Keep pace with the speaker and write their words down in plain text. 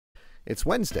It's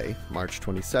Wednesday, March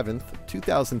 27th,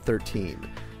 2013,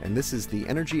 and this is the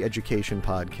Energy Education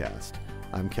Podcast.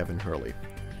 I'm Kevin Hurley.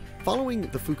 Following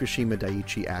the Fukushima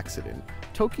Daiichi accident,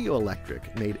 Tokyo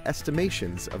Electric made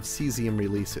estimations of cesium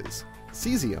releases.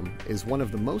 Cesium is one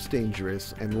of the most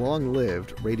dangerous and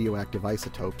long-lived radioactive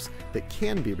isotopes that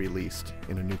can be released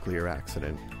in a nuclear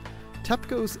accident.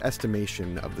 TEPCO's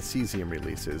estimation of the cesium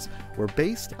releases were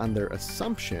based on their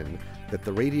assumption that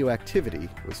the radioactivity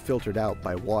was filtered out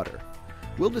by water.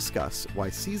 We'll discuss why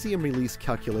cesium release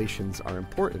calculations are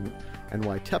important and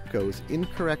why TEPCO's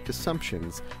incorrect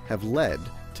assumptions have led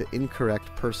to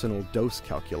incorrect personal dose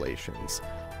calculations.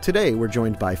 Today, we're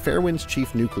joined by Fairewinds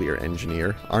Chief Nuclear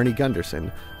Engineer, Arnie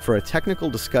Gundersen, for a technical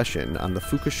discussion on the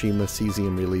Fukushima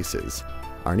cesium releases.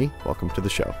 Arnie, welcome to the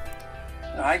show.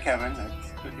 Hi, Kevin.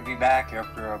 It's good to be back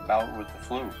after a bout with the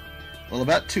flu. Well,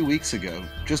 about 2 weeks ago,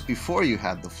 just before you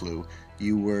had the flu,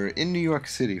 you were in New York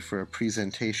City for a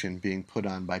presentation being put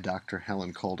on by Dr.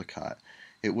 Helen Caldicott.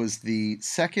 It was the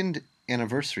second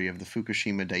anniversary of the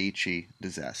Fukushima Daiichi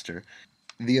disaster.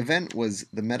 The event was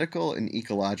the medical and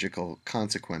ecological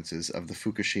consequences of the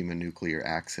Fukushima nuclear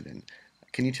accident.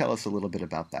 Can you tell us a little bit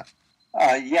about that?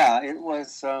 It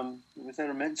was at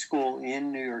a med school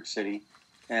in New York City,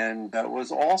 and it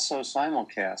was also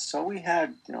simulcast. So we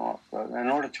had, an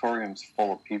auditorium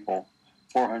full of people,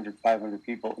 400, 500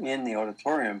 people in the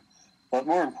auditorium. But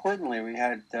more importantly, we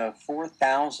had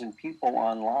 4,000 people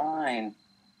online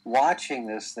watching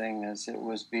this thing as it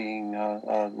was being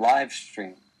live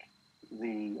streamed.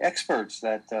 The experts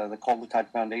that the Caldicott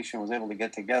Foundation was able to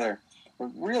get together were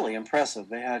really impressive.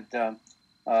 They had the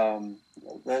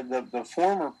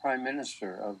former Prime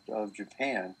Minister of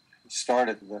Japan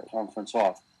started the conference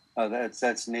off.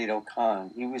 That's Nato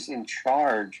Kan. He was in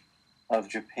charge of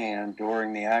Japan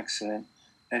during the accident,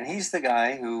 and he's the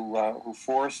guy who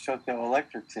forced Tokyo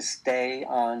Electric to stay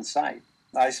on site.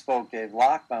 I spoke, Dave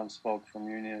Lockbaum spoke from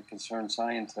Union of Concerned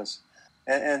Scientists,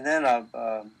 and then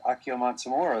Akio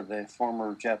Matsumura, the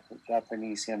former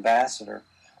Japanese ambassador.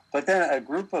 But then a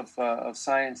group of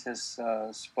scientists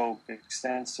spoke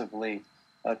extensively.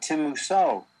 Tim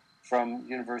Mousseau from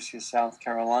University of South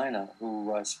Carolina,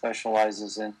 who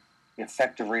specializes in the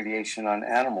effect of radiation on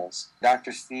animals.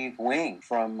 Dr. Steve Wing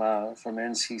from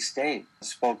NC State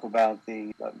spoke about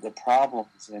the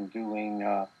problems in doing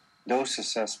dose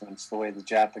assessments the way the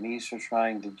Japanese are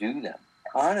trying to do them.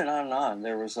 On and on and on.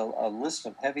 There was a list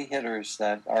of heavy hitters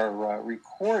that are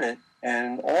recorded,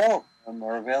 and all of them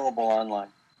are available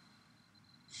online.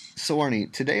 So Arnie,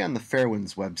 today on the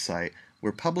Fairewinds website,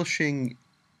 we're publishing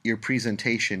your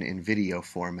presentation in video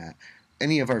format.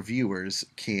 Any of our viewers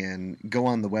can go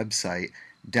on the website,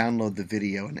 download the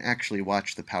video, and actually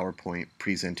watch the PowerPoint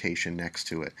presentation next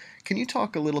to it. Can you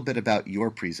talk a little bit about your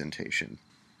presentation?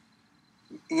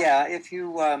 Yeah, if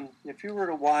you were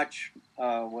to watch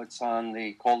what's on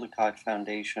the Caldicott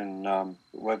Foundation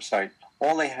website,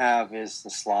 all they have is the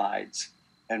slides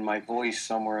and my voice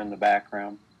somewhere in the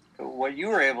background. What you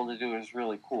were able to do is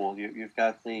really cool. You've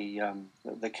got the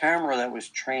camera that was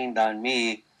trained on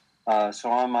me,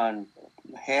 so I'm on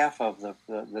half of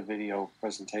the video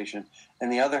presentation,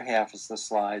 and the other half is the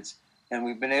slides, and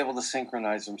we've been able to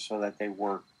synchronize them so that they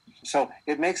work. So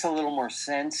it makes a little more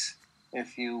sense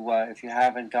if you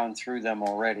haven't gone through them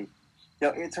already.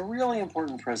 It's a really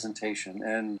important presentation,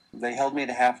 and they held me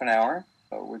to half an hour,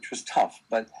 which was tough,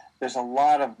 but there's a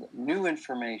lot of new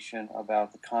information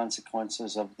about the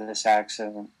consequences of this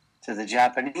accident to the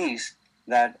Japanese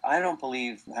that I don't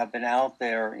believe have been out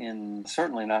there in,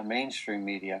 certainly not mainstream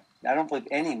media. I don't believe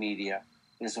any media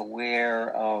is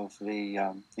aware of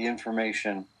the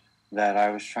information that I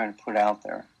was trying to put out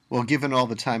there. Well, given all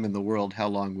the time in the world, how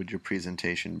long would your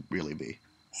presentation really be?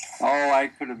 Oh, I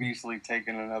could have easily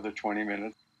taken another 20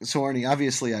 minutes. So, Arnie,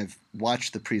 obviously I've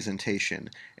watched the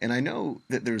presentation, and I know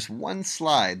that there's one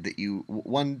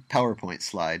PowerPoint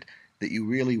slide that you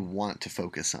really want to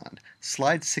focus on.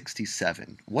 Slide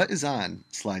 67. What is on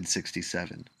slide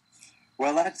 67?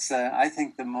 Well, that's, I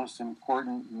think, the most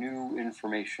important new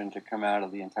information to come out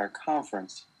of the entire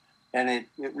conference. And it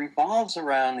revolves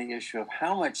around the issue of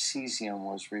how much cesium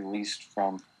was released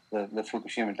from the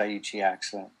Fukushima Daiichi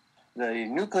accident. The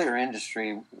nuclear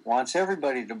industry wants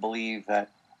everybody to believe that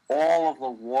all of the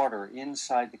water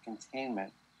inside the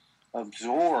containment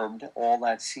absorbed all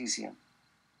that cesium.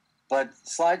 But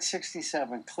slide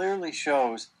 67 clearly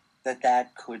shows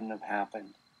that couldn't have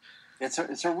happened.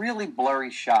 It's a really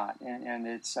blurry shot, and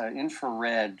it's an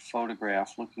infrared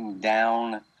photograph looking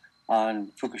down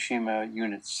on Fukushima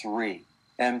Unit 3.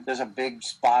 And there's a big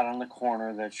spot on the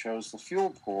corner that shows the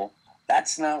fuel pool.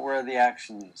 That's not where the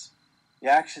action is. The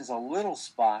action's a little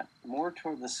spot more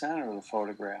toward the center of the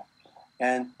photograph.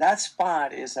 And that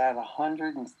spot is at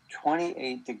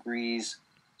 128 degrees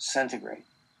centigrade.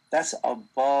 That's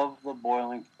above the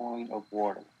boiling point of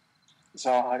water.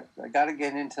 So I got to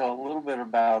get into a little bit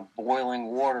about boiling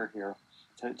water here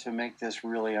to make this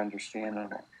really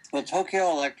understandable. Well, Tokyo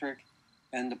Electric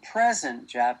and the present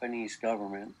Japanese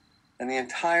government and the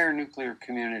entire nuclear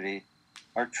community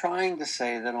are trying to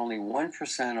say that only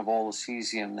 1% of all the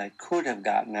cesium that could have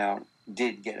gotten out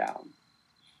did get out.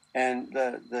 And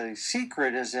the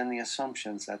secret is in the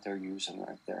assumptions that they're using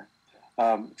right there.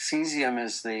 Cesium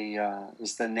is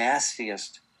the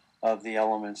nastiest of the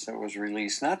elements that was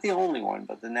released. Not the only one,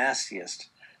 but the nastiest.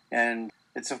 And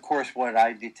it's, of course, what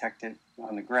I detected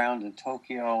on the ground in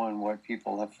Tokyo and what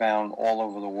people have found all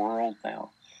over the world now.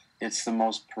 It's the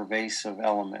most pervasive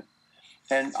element.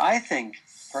 And I think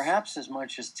perhaps as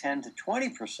much as 10 to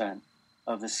 20%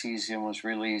 of the cesium was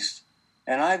released,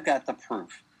 and I've got the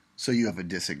proof. So you have a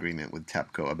disagreement with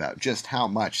TEPCO about just how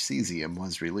much cesium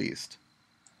was released?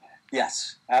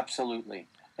 Yes, absolutely.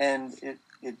 And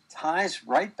it ties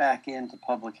right back into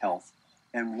public health.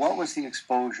 And what was the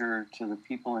exposure to the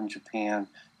people in Japan,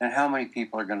 and how many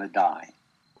people are going to die?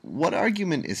 What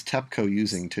argument is TEPCO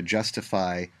using to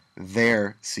justify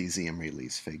their cesium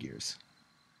release figures?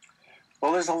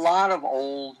 Well, there's a lot of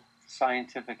old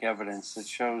scientific evidence that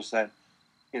shows that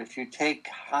if you take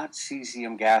hot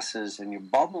cesium gases and you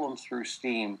bubble them through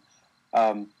steam,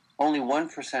 only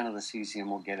 1% of the cesium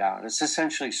will get out. It's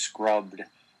essentially scrubbed.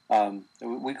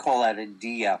 We call that a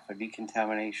DF, a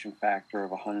decontamination factor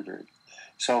of 100.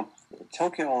 So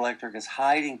Tokyo Electric is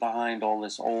hiding behind all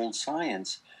this old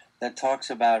science that talks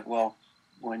about, well,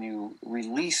 when you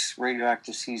release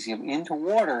radioactive cesium into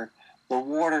water, the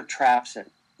water traps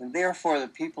it. And therefore, the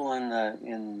people in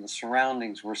the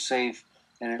surroundings were safe,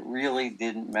 and it really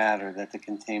didn't matter that the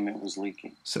containment was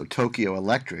leaking. So Tokyo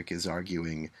Electric is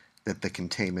arguing that the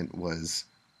containment was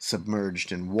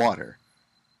submerged in water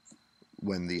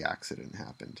when the accident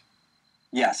happened.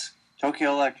 Yes,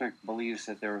 Tokyo Electric believes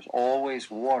that there is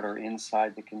always water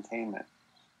inside the containment.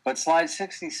 But slide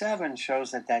 67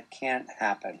 shows that that can't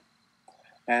happen.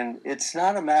 And it's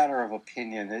not a matter of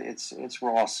opinion, it's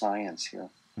raw science here.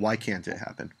 Why can't it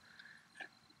happen?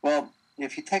 Well,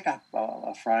 if you take a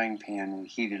frying pan and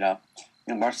heat it up,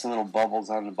 and watch the little bubbles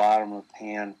on the bottom of the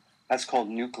pan, that's called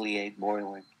nucleate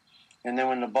boiling. And then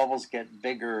when the bubbles get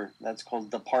bigger, that's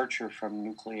called departure from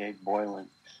nucleate boiling.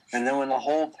 And then when the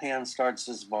whole pan starts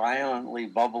just violently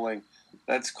bubbling,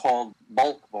 that's called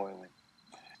bulk boiling.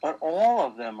 But all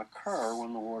of them occur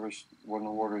when the water's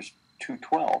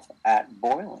 212 at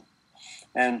boiling.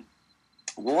 And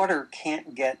water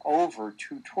can't get over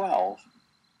 212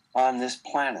 on this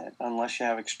planet unless you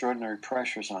have extraordinary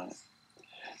pressures on it.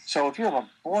 So if you have a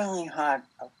boiling hot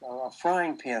a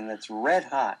frying pan that's red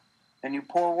hot and you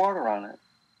pour water on it,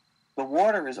 the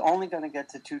water is only going to get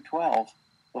to 212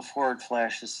 before it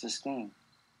flashes to steam.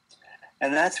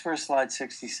 And that's where slide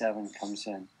 67 comes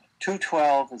in.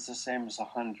 212 is the same as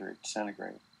 100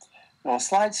 centigrade. Now,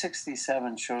 slide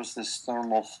 67 shows this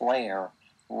thermal flare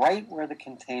right where the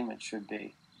containment should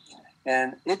be.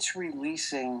 And it's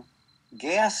releasing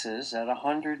gases at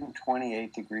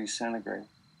 128 degrees centigrade.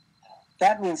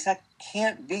 That means that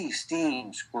can't be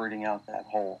steam squirting out that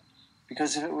hole,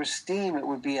 because if it was steam, it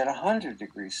would be at 100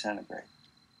 degrees centigrade.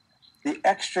 The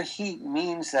extra heat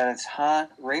means that it's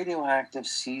hot, radioactive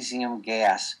cesium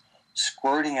gas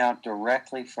squirting out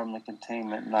directly from the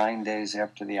containment 9 days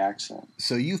after the accident.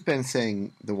 So you've been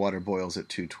saying the water boils at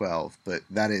 212, but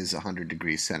that is 100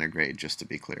 degrees centigrade, just to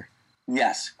be clear.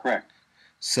 Yes, correct.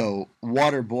 So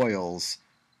water boils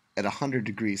at 100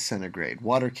 degrees centigrade.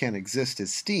 Water can't exist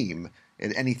as steam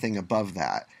at anything above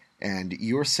that. And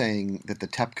you're saying that the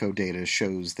TEPCO data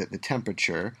shows that the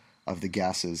temperature of the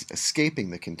gases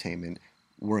escaping the containment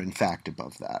were in fact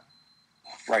above that.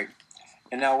 Right.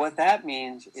 And now what that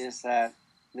means is that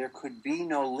there could be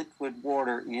no liquid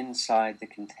water inside the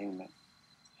containment.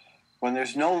 When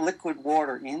there's no liquid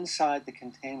water inside the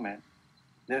containment,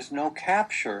 there's no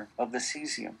capture of the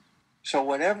cesium. So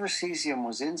whatever cesium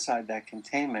was inside that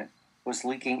containment was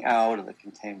leaking out of the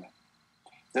containment.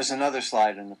 There's another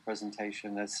slide in the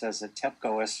presentation that says that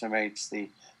TEPCO estimates the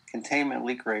containment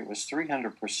leak rate was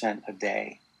 300% a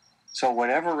day. So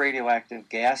whatever radioactive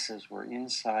gases were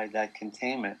inside that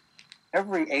containment,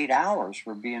 every 8 hours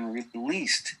were being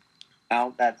released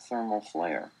out that thermal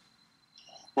flare.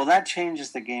 Well, that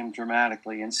changes the game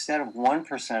dramatically. Instead of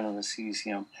 1% of the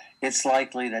cesium, it's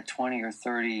likely that 20 or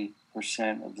 30%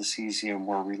 of the cesium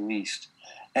were released.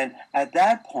 And at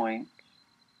that point,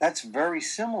 that's very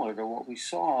similar to what we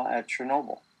saw at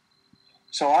Chernobyl.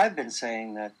 So I've been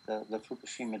saying that the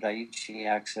Fukushima Daiichi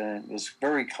accident is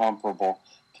very comparable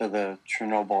to the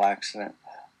Chernobyl accident.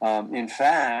 In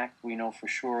fact, we know for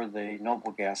sure the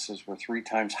noble gases were 3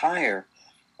 times higher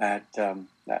at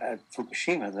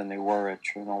Fukushima than they were at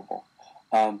Chernobyl.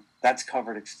 That's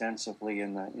covered extensively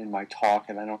in my talk,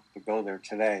 and I don't have to go there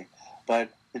today. But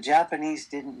the Japanese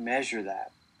didn't measure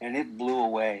that, and it blew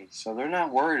away. So they're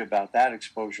not worried about that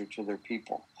exposure to their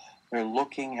people. They're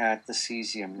looking at the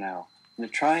cesium now. They're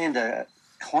trying to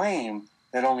claim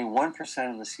that only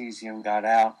 1% of the cesium got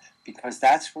out because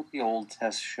that's what the old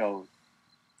tests showed.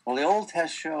 Well, the old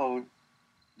tests showed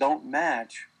don't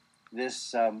match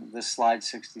this slide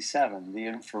 67, the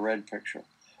infrared picture.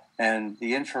 And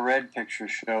the infrared picture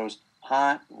shows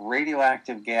hot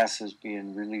radioactive gases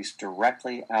being released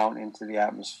directly out into the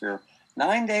atmosphere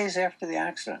 9 days after the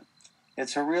accident.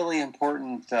 It's a really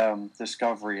important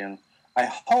discovery, and I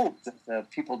hope that the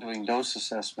people doing dose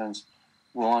assessments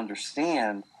will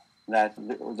understand that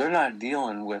they're not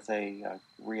dealing with a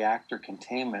reactor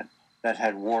containment that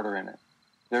had water in it.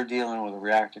 They're dealing with a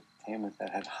reactor containment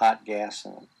that had hot gas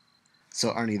in it.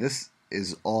 So, Arnie, this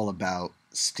is all about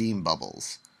steam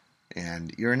bubbles.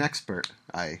 And you're an expert,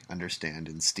 I understand,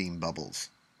 in steam bubbles.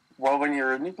 Well, when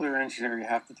you're a nuclear engineer, you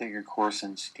have to take a course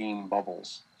in steam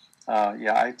bubbles.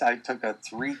 I took a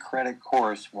 3-credit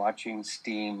course watching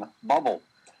steam bubble.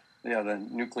 The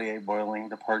nucleate boiling,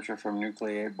 departure from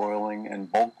nucleate boiling,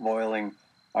 and bulk boiling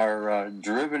are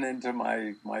driven into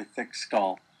my thick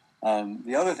skull.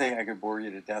 The other thing I could bore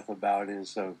you to death about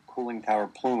is cooling tower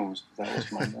plumes. That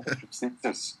was my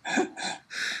thesis.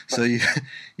 So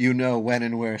you know when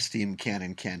and where steam can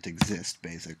and can't exist,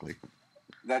 basically.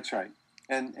 That's right.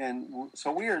 And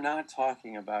so we are not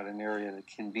talking about an area that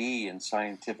can be in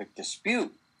scientific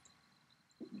dispute.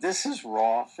 This is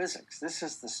raw physics. This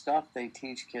is the stuff they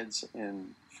teach kids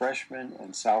in freshman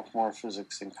and sophomore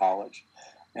physics in college.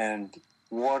 And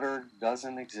water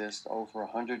doesn't exist over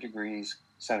 100 degrees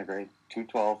centigrade,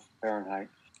 212 Fahrenheit.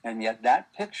 And yet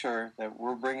that picture that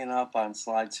we're bringing up on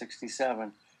slide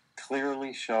 67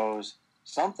 clearly shows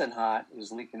something hot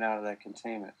is leaking out of that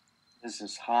containment. This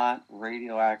is hot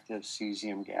radioactive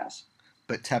cesium gas.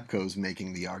 But TEPCO is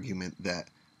making the argument that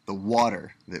the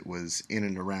water that was in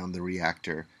and around the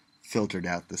reactor filtered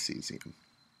out the cesium.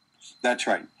 That's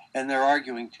right. And they're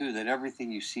arguing, too, that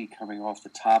everything you see coming off the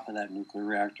top of that nuclear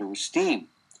reactor was steam.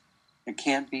 It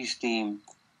can't be steam,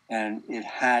 and it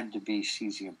had to be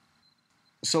cesium.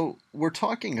 So we're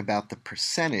talking about the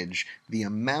percentage, the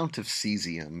amount of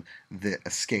cesium that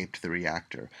escaped the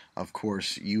reactor. Of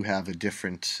course, you have a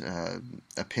different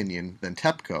opinion than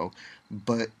TEPCO,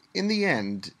 but in the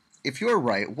end, if you're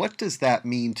right, what does that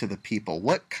mean to the people?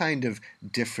 What kind of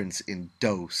difference in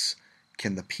dose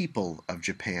can the people of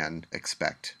Japan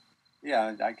expect?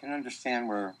 Yeah, I can understand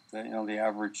where the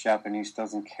average Japanese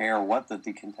doesn't care what the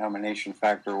decontamination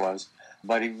factor was,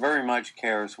 but he very much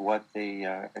cares what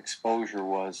the exposure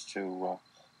was to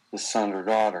the son or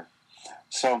daughter.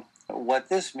 So what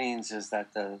this means is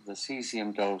that the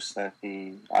cesium dose that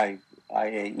the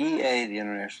IAEA, the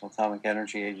International Atomic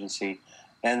Energy Agency,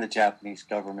 and the Japanese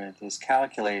government is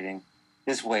calculating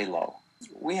is way low.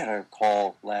 We had a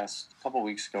call a couple of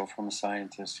weeks ago from a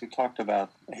scientist who talked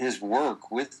about his work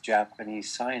with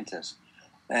Japanese scientists,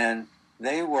 and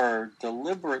they were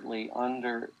deliberately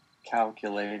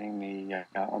under-calculating the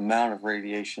amount of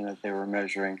radiation that they were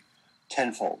measuring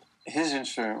tenfold. His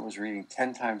instrument was reading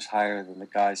 10 times higher than the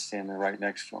guy standing right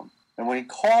next to him. And when he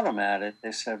caught him at it,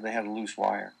 they said they had a loose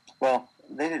wire. Well,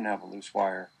 they didn't have a loose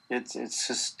wire. It's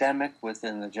systemic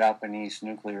within the Japanese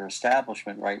nuclear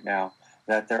establishment right now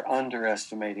that they're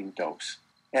underestimating dose.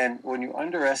 And when you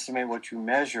underestimate what you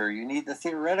measure, you need the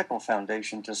theoretical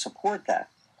foundation to support that.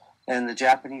 And the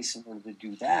Japanese, in order to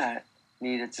do that,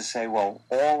 needed to say, well,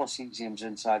 all the cesium's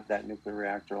inside that nuclear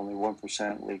reactor, only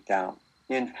 1% leaked out.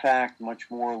 In fact, much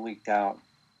more leaked out.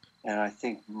 And I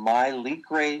think my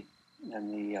leak rate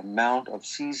and the amount of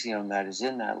cesium that is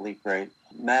in that leak rate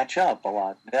match up a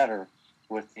lot better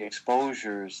with the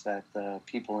exposures that the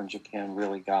people in Japan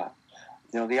really got.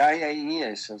 The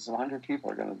IAEA says 100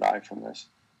 people are going to die from this.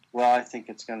 Well, I think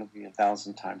it's going to be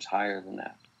 1,000 times higher than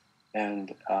that.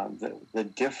 And the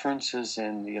differences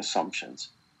in the assumptions.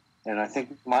 And I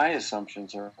think my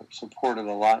assumptions are supported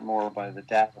a lot more by the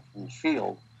data from the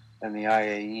field, and the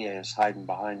IAEA is hiding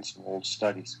behind some old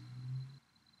studies.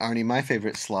 Arnie, my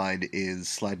favorite slide is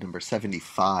slide number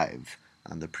 75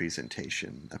 on the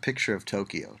presentation, a picture of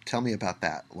Tokyo. Tell me about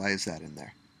that. Why is that in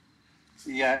there?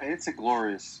 Yeah, it's a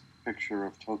glorious picture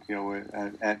of Tokyo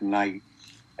at night.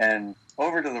 And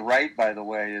over to the right, by the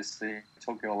way, is the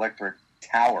Tokyo Electric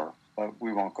Tower, but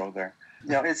we won't go there.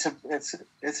 It's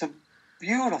a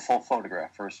beautiful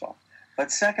photograph, first of all.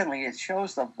 But secondly, it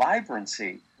shows the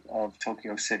vibrancy of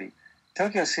Tokyo City.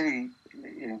 Tokyo City,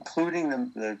 including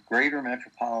the greater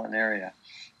metropolitan area,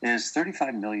 is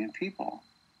 35 million people.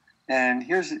 And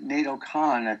here's NATO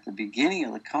Khan at the beginning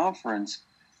of the conference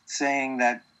saying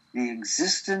that the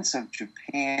existence of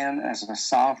Japan as a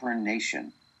sovereign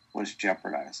nation was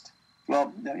jeopardized.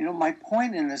 Well, my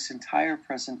point in this entire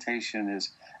presentation is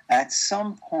at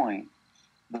some point,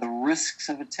 the risks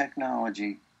of a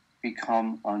technology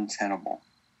become untenable.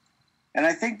 And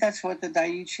I think that's what the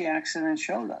Daiichi accident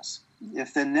showed us.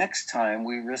 If the next time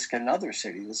we risk another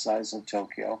city the size of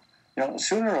Tokyo,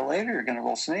 sooner or later you're going to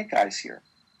roll snake eyes here.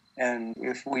 And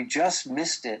if we just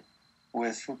missed it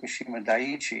with Fukushima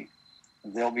Daiichi,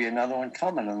 there'll be another one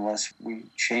coming unless we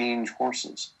change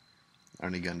horses.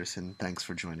 Arnie Gundersen, thanks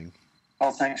for joining.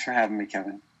 Oh, thanks for having me,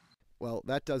 Kevin. Well,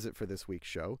 that does it for this week's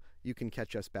show. You can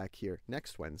catch us back here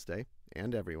next Wednesday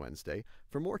and every Wednesday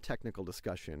for more technical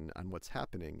discussion on what's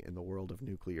happening in the world of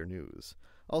nuclear news.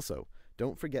 Also,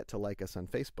 don't forget to like us on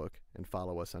Facebook and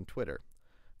follow us on Twitter.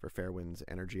 For Fairewinds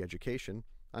Energy Education,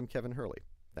 I'm Kevin Hurley.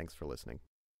 Thanks for listening.